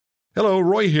Hello,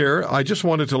 Roy here. I just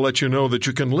wanted to let you know that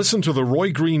you can listen to The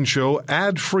Roy Green Show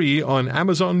ad-free on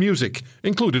Amazon Music,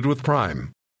 included with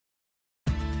Prime.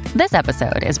 This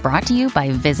episode is brought to you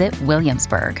by Visit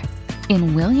Williamsburg.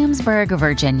 In Williamsburg,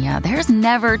 Virginia, there's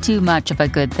never too much of a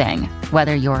good thing.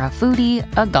 Whether you're a foodie,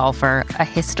 a golfer, a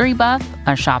history buff,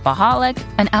 a shopaholic,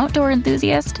 an outdoor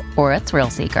enthusiast, or a thrill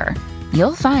seeker,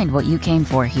 you'll find what you came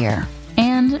for here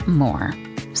and more.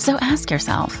 So ask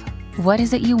yourself, what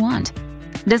is it you want?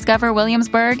 Discover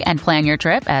Williamsburg and plan your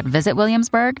trip at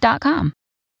visitwilliamsburg.com.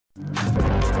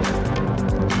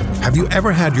 Have you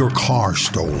ever had your car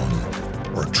stolen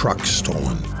or a truck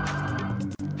stolen?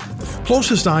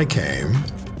 Closest I came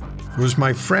was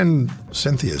my friend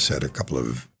Cynthia said a couple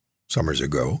of summers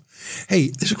ago,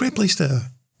 hey, there's a great place to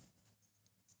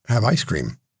have ice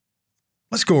cream.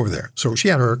 Let's go over there. So she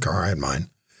had her car, I had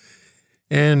mine.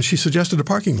 And she suggested a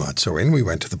parking lot. So in we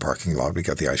went to the parking lot. We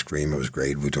got the ice cream. It was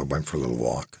great. We went for a little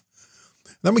walk.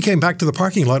 Then we came back to the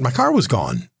parking lot. My car was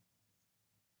gone.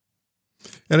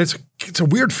 And it's a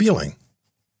weird feeling.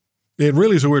 It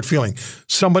really is a weird feeling.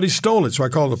 Somebody stole it. So I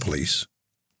called the police.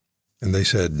 And they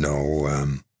said,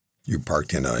 no, you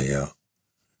parked in a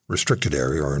restricted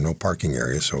area or no parking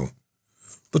area. So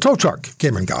the tow truck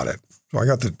came and got it. So I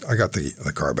got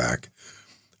the car back.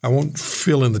 I won't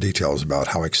fill in the details about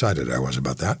how excited I was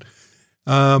about that.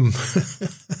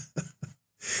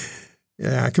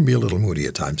 Yeah, I can be a little moody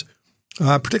at times,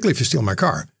 particularly if you steal my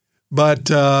car.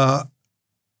 But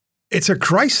it's a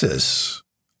crisis.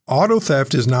 Auto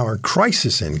theft is now a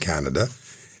crisis in Canada.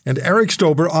 And Eric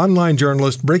Stober, online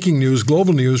journalist, breaking news,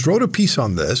 global news, wrote a piece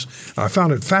on this. I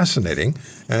found it fascinating.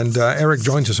 And Eric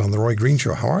joins us on The Roy Green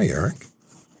Show. How are you, Eric?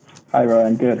 Hi, Roy.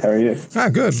 I'm good. How are you?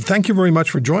 Good. Thank you very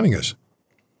much for joining us.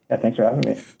 Yeah, thanks for having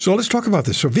me. So let's talk about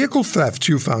this. So vehicle thefts,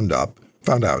 you found out,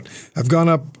 have gone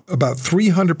up about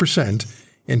 300%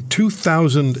 in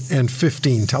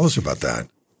 2015. Tell us about that.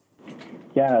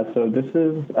 Yeah, so this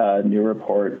is a new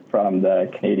report from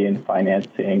the Canadian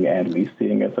Financing and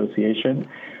Leasing Association.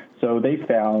 So they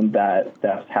found that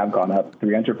thefts have gone up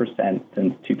 300%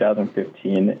 since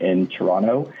 2015 in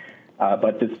Toronto.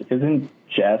 But this isn't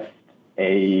just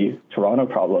a Toronto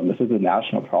problem. This is a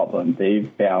national problem. They've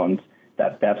found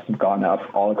that thefts have gone up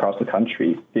all across the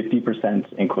country,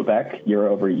 50% in Quebec year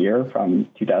over year from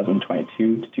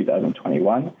 2022 to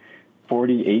 2021,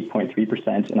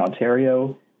 48.3% in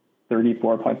Ontario,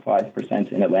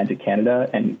 34.5% in Atlantic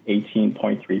Canada, and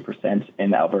 18.3%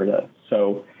 in Alberta.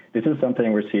 So this is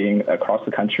something we're seeing across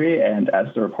the country. And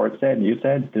as the report said, and you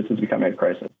said, this is becoming a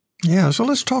crisis. Yeah, so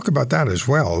let's talk about that as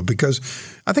well, because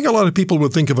I think a lot of people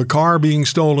would think of a car being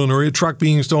stolen or a truck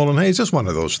being stolen. Hey, it's just one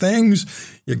of those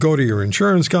things. You go to your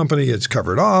insurance company, it's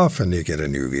covered off, and you get a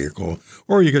new vehicle,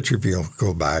 or you get your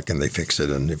vehicle back and they fix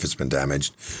it, and if it's been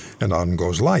damaged, and on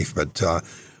goes life. But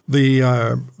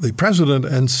the president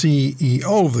and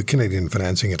CEO of the Canadian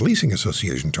Financing and Leasing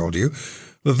Association told you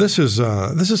that this is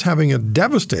having a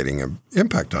devastating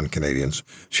impact on Canadians.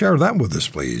 Share that with us,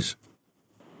 please.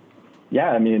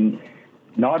 Yeah, I mean,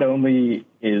 not only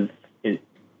is it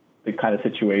the kind of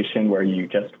situation where you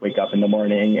just wake up in the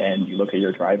morning and you look at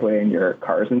your driveway and your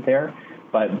car isn't there,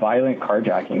 but violent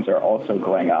carjackings are also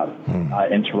going up.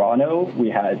 In Toronto, we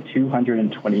had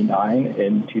 229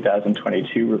 in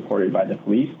 2022 reported by the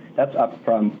police. That's up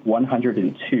from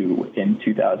 102 in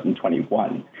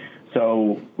 2021.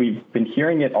 So we've been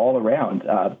hearing it all around.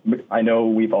 I know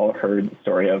we've all heard the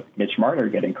story of Mitch Marner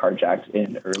getting carjacked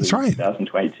in early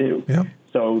 2022. Yeah.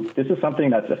 So this is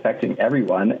something that's affecting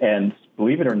everyone. And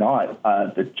believe it or not,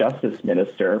 the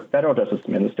federal justice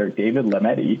minister, David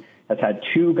Lametti, has had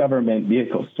 2 government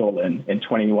vehicles stolen in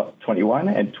 2021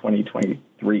 and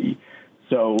 2023.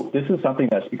 So this is something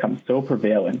that's become so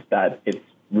prevalent that it's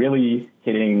really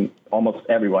hitting almost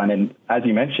everyone. And as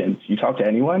you mentioned, you talk to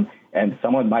anyone, and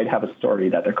someone might have a story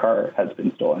that their car has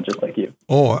been stolen, just like you.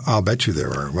 Oh, I'll bet you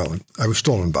there are. Well, I was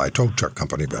stolen by a tow truck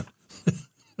company, but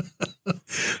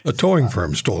a towing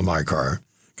firm stole my car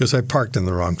because I parked in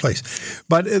the wrong place.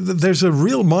 But there's a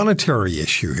real monetary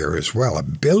issue here as well.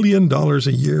 $1 billion a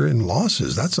year in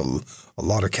losses. That's a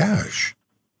lot of cash.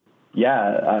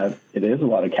 Yeah, it is a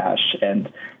lot of cash.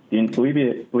 And believe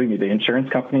me, the insurance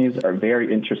companies are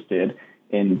very interested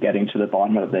in getting to the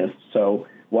bottom of this. So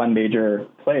one major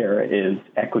player is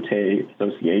Equite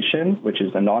Association, which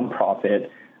is a nonprofit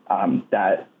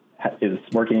that is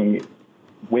working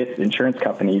with insurance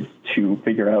companies to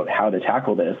figure out how to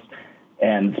tackle this.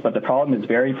 But the problem is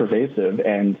very pervasive,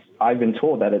 and I've been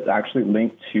told that it's actually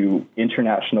linked to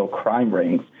international crime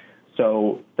rings.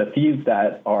 So the thieves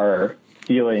that are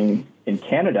stealing in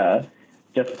Canada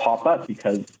just pop up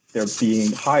because they're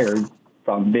being hired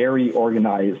from very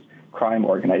organized crime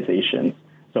organizations.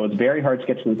 So it's very hard to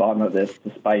get to the bottom of this,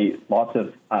 despite lots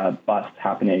of busts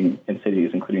happening in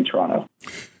cities, including Toronto.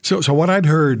 So what I'd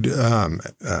heard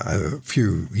a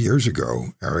few years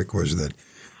ago, Eric, was that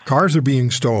cars are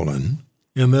being stolen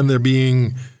and then they're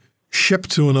being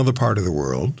shipped to another part of the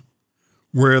world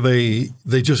where they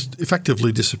just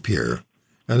effectively disappear.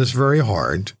 And it's very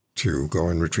hard to go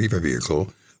and retrieve a vehicle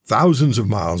thousands of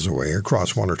miles away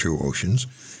across one or two oceans.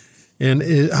 And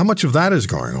how much of that is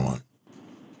going on?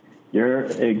 You're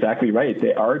exactly right.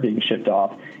 They are being shipped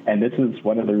off. And this is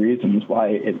one of the reasons why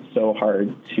it's so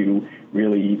hard to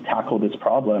really tackle this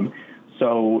problem.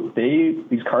 So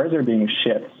these cars are being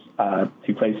shipped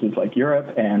to places like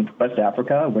Europe and West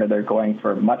Africa, where they're going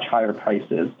for much higher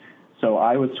prices. So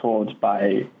I was told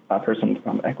by a person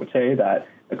from Equite that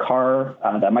a car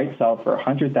that might sell for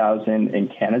 $100,000 in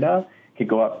Canada could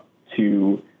go up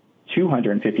to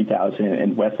 $250,000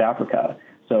 in West Africa.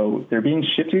 So they're being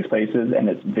shipped to these places, and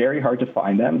it's very hard to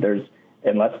find them.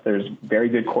 Unless there's very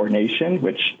good coordination,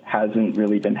 which hasn't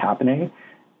really been happening.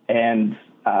 And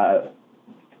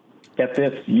get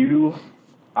this,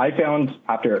 I found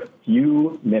after a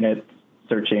few minutes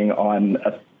searching on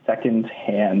a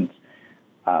second-hand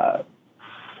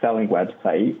selling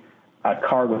website, a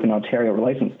car with an Ontario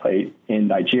license plate in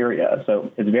Nigeria.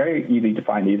 So it's very easy to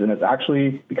find these, and it's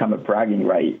actually become a bragging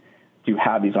right to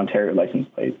have these Ontario license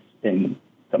plates in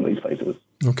some of these places.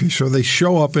 Okay, so they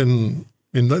show up in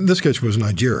this case it was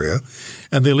Nigeria,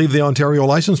 and they leave the Ontario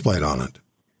license plate on it.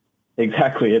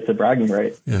 Exactly, it's a bragging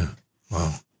right. Yeah,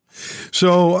 wow.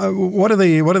 So what are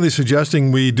they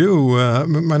suggesting we do?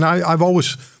 And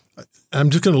I'm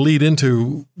just going to lead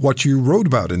into what you wrote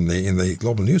about in the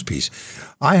Global News piece.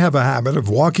 I have a habit of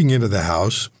walking into the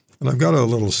house, and I've got a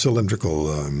little cylindrical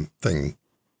thing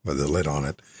with a lid on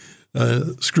it,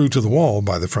 screwed to the wall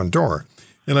by the front door,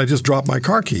 and I just drop my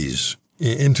car keys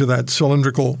into that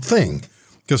cylindrical thing,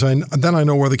 because then I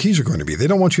know where the keys are going to be. They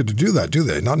don't want you to do that, do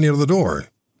they? Not near the door.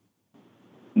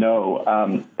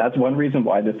 No, that's one reason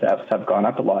why the thefts have gone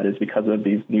up a lot, is because of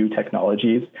these new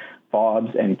technologies,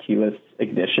 fobs and keyless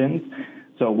ignitions.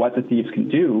 So what the thieves can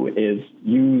do is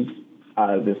use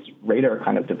this radar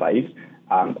kind of device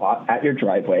at your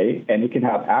driveway, and it can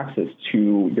have access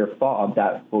to your fob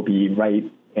that will be right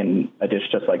in a dish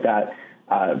just like that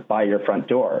by your front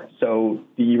door. So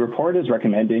the report is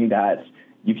recommending that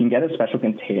you can get a special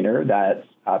container that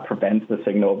prevents the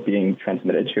signal being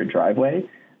transmitted to your driveway.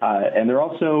 And there are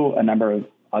also a number of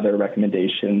other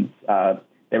recommendations.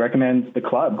 They recommend the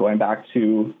club, going back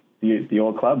to the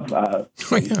old club.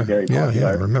 Very popular. Yeah,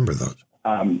 I remember those.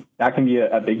 That can be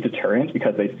a big deterrent,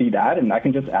 because they see that, and that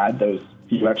can just add those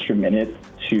few extra minutes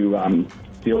to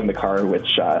stealing the car,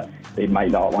 which they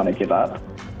might not want to give up.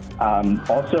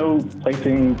 Also,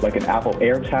 placing like an Apple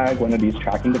AirTag, one of these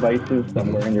tracking devices,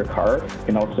 somewhere in your car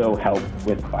can also help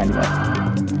with finding it.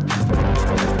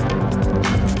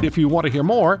 If you want to hear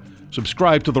more,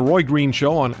 subscribe to The Roy Green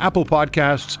Show on Apple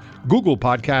Podcasts, Google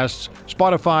Podcasts,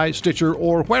 Spotify, Stitcher,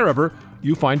 or wherever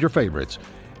you find your favorites.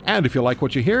 And if you like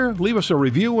what you hear, leave us a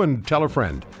review and tell a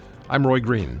friend. I'm Roy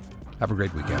Green. Have a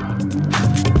great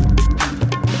weekend.